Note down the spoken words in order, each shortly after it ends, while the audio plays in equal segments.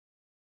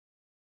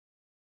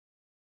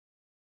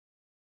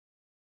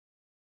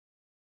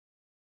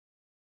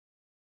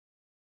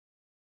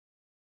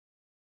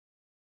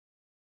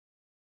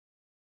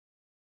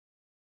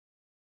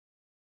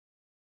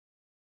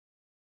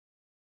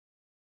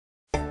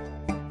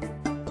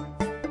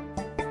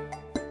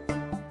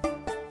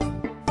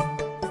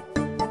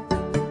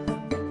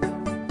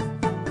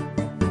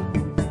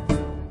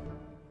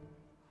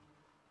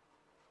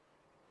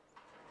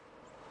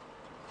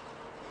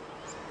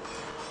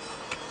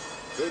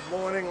Good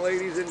morning,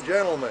 ladies and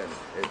gentlemen.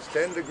 It's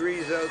 10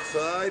 degrees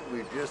outside.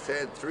 We've just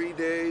had 3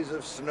 days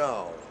of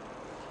snow.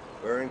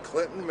 We're in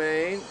Clinton,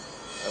 Maine.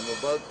 I'm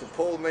about to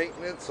pull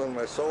maintenance on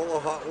my solar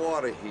hot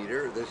water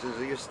heater. This is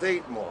the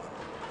estate model.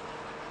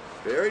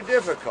 Very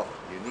difficult.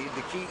 You need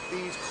to keep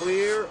these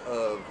clear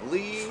of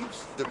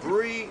leaves,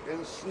 debris,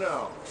 and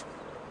snow.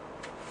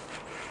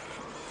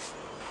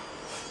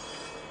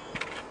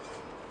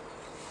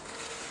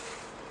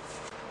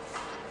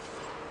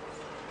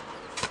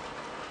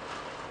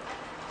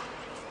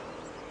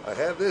 I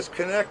have this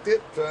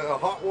connected to a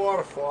hot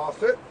water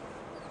faucet.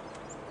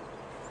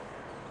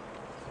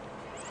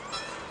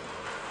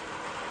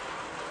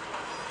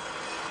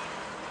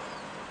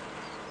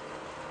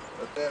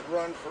 Let that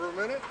run for a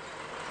minute.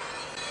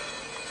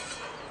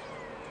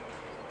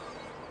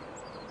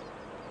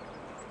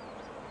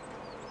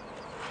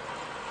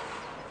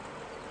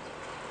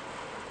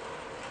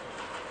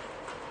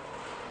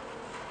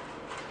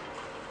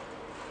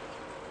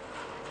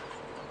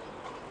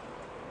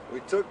 We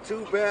took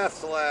 2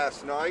 baths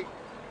last night,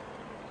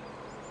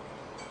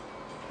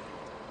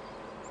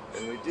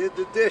 and we did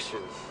the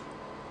dishes.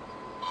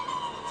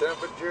 The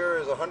temperature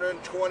is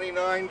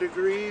 129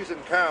 degrees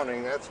and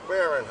counting. That's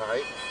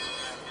Fahrenheit.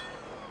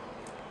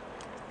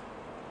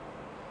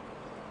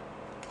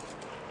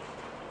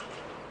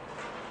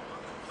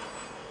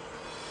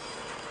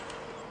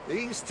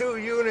 These 2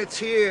 units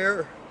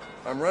here,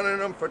 I'm running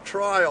them for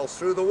trials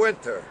through the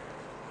winter.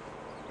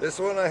 This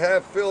one I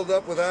have filled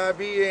up with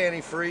RB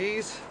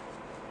antifreeze,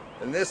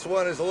 and this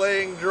one is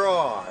laying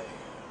dry.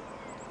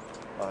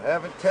 I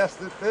haven't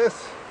tested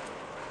this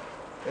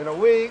in a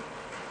week.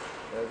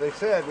 As I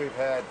said, we've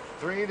had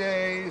 3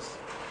 days,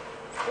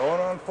 going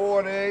on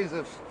 4 days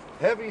of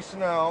heavy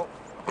snow.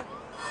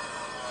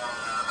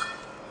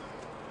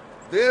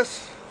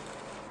 This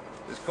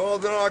is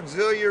called an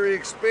auxiliary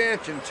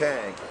expansion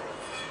tank.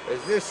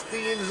 As this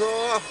steams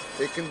off,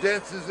 it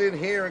condenses in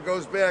here and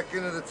goes back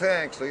into the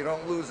tank so you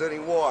don't lose any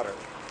water.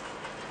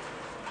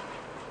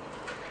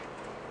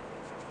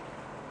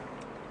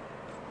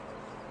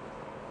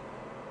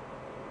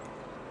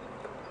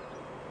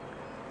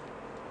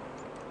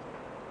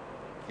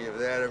 Give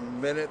that a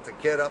minute to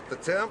get up the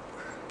temp,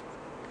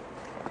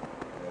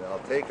 and I'll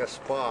take a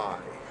spy.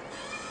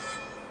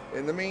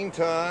 In the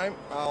meantime,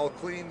 I'll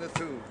clean the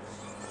tubes.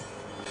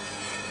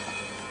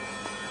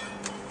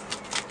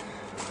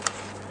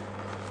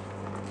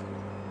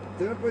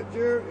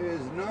 Temperature is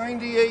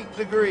 98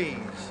 degrees.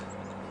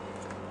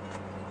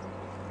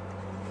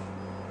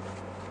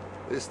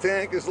 This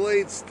tank is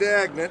laid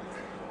stagnant.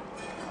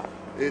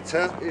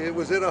 It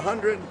was at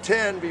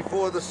 110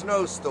 before the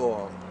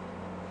snowstorm.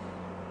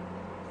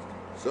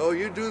 So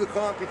you do the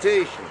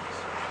computations.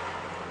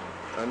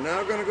 I'm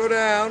now going to go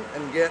down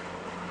and get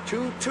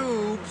 2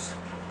 tubes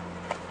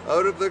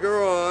out of the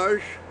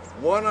garage.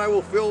 One I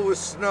will fill with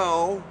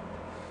snow.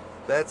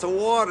 That's a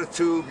water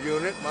tube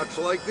unit, much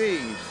like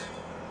these.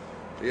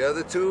 The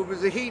other tube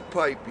is a heat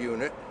pipe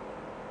unit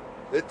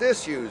that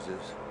this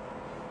uses.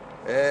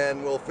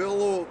 And we'll fill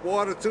the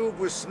water tube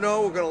with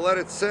snow. We're going to let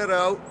it set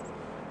out.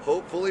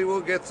 Hopefully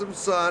we'll get some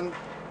sun.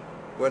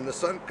 When the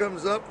sun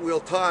comes up, we'll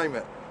time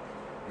it.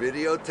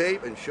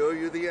 Videotape and show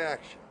you the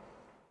action.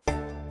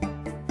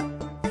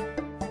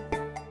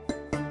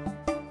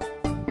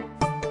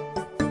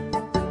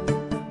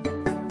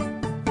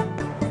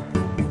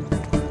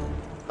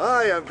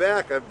 Hi, I'm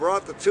back. I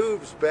brought the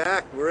tubes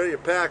back. We're ready to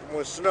pack them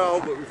with snow,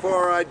 but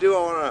before I do, I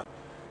want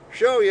to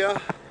show you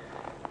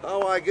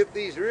how I get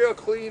these real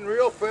clean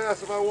real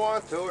fast if I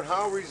want to, and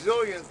how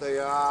resilient they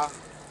are,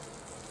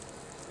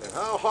 and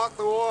how hot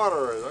the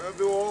water is. I'm going to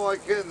do all I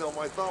can until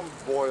my thumb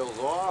boils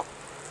off.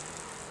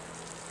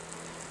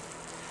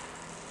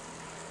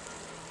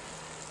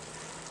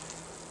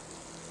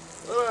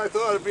 But I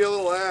thought it'd be a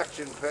little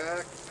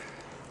action-packed.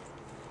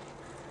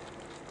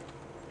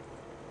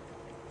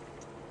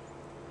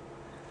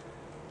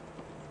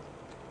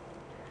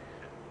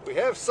 We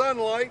have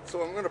sunlight,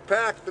 so I'm going to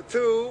pack the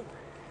tube.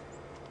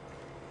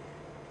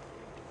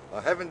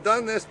 I haven't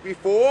done this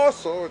before,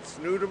 so it's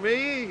new to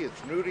me,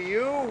 it's new to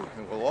you,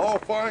 and we'll all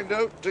find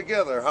out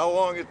together how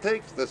long it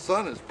takes. The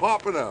sun is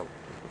popping out.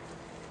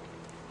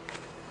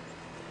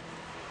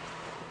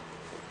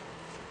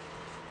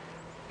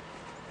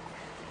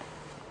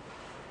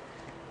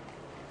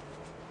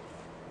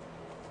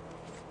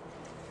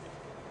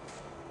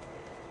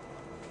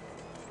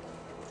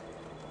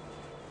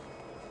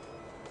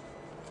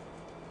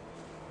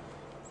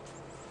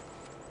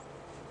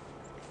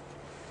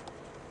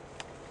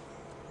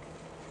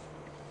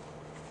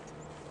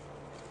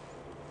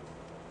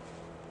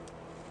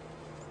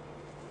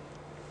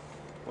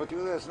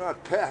 That's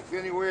not packed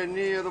anywhere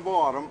near the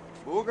bottom,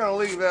 but we're going to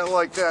leave that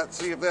like that,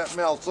 see if that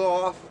melts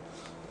off.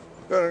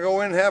 Going to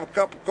go in, have a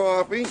cup of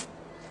coffee,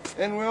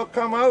 and we'll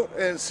come out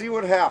and see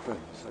what happens.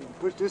 I can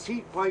push this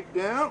heat pipe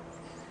down.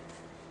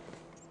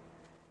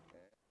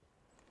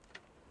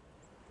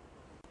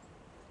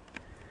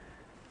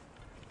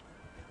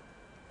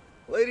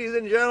 Ladies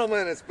and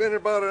gentlemen, it's been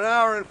about an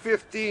hour and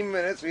 15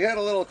 minutes. We had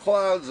a little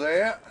clouds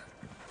there.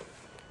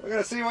 We're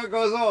going to see what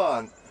goes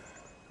on.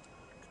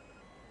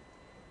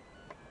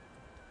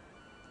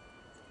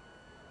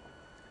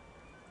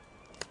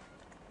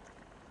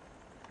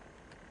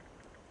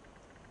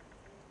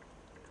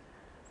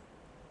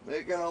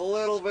 Making a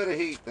little bit of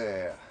heat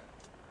there.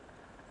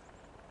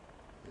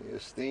 You're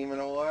steaming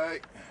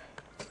away.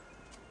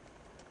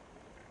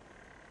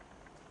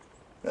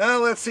 Now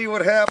let's see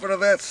what happened to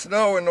that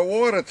snow in the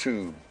water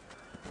tube.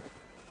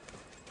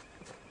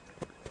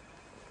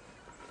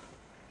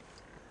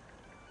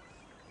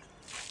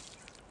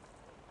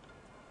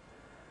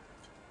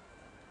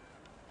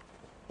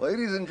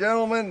 Ladies and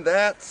gentlemen,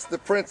 that's the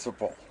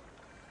principle.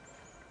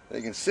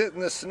 They can sit in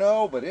the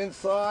snow, but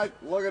inside,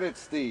 look at it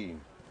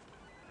steam.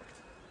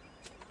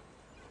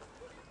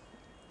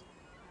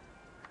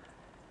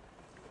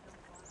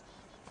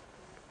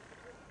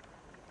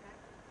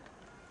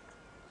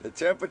 The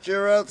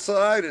temperature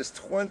outside is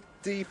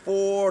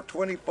 24,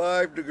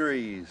 25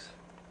 degrees.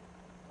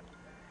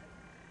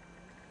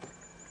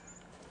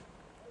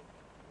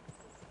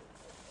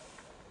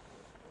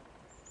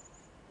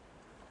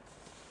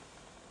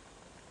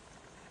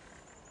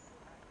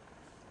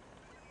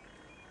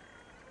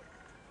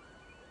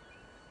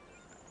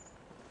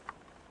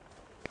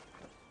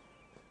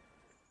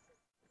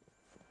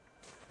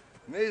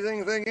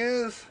 Amazing thing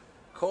is,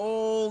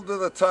 cold to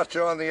the touch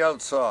on the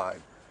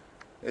outside.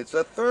 It's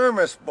a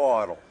thermos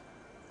bottle.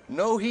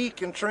 No heat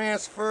can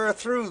transfer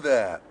through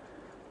that.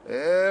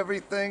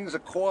 Everything's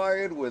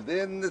acquired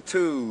within the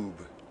tube.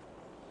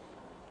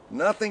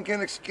 Nothing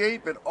can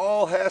escape, it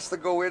all has to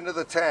go into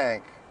the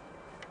tank.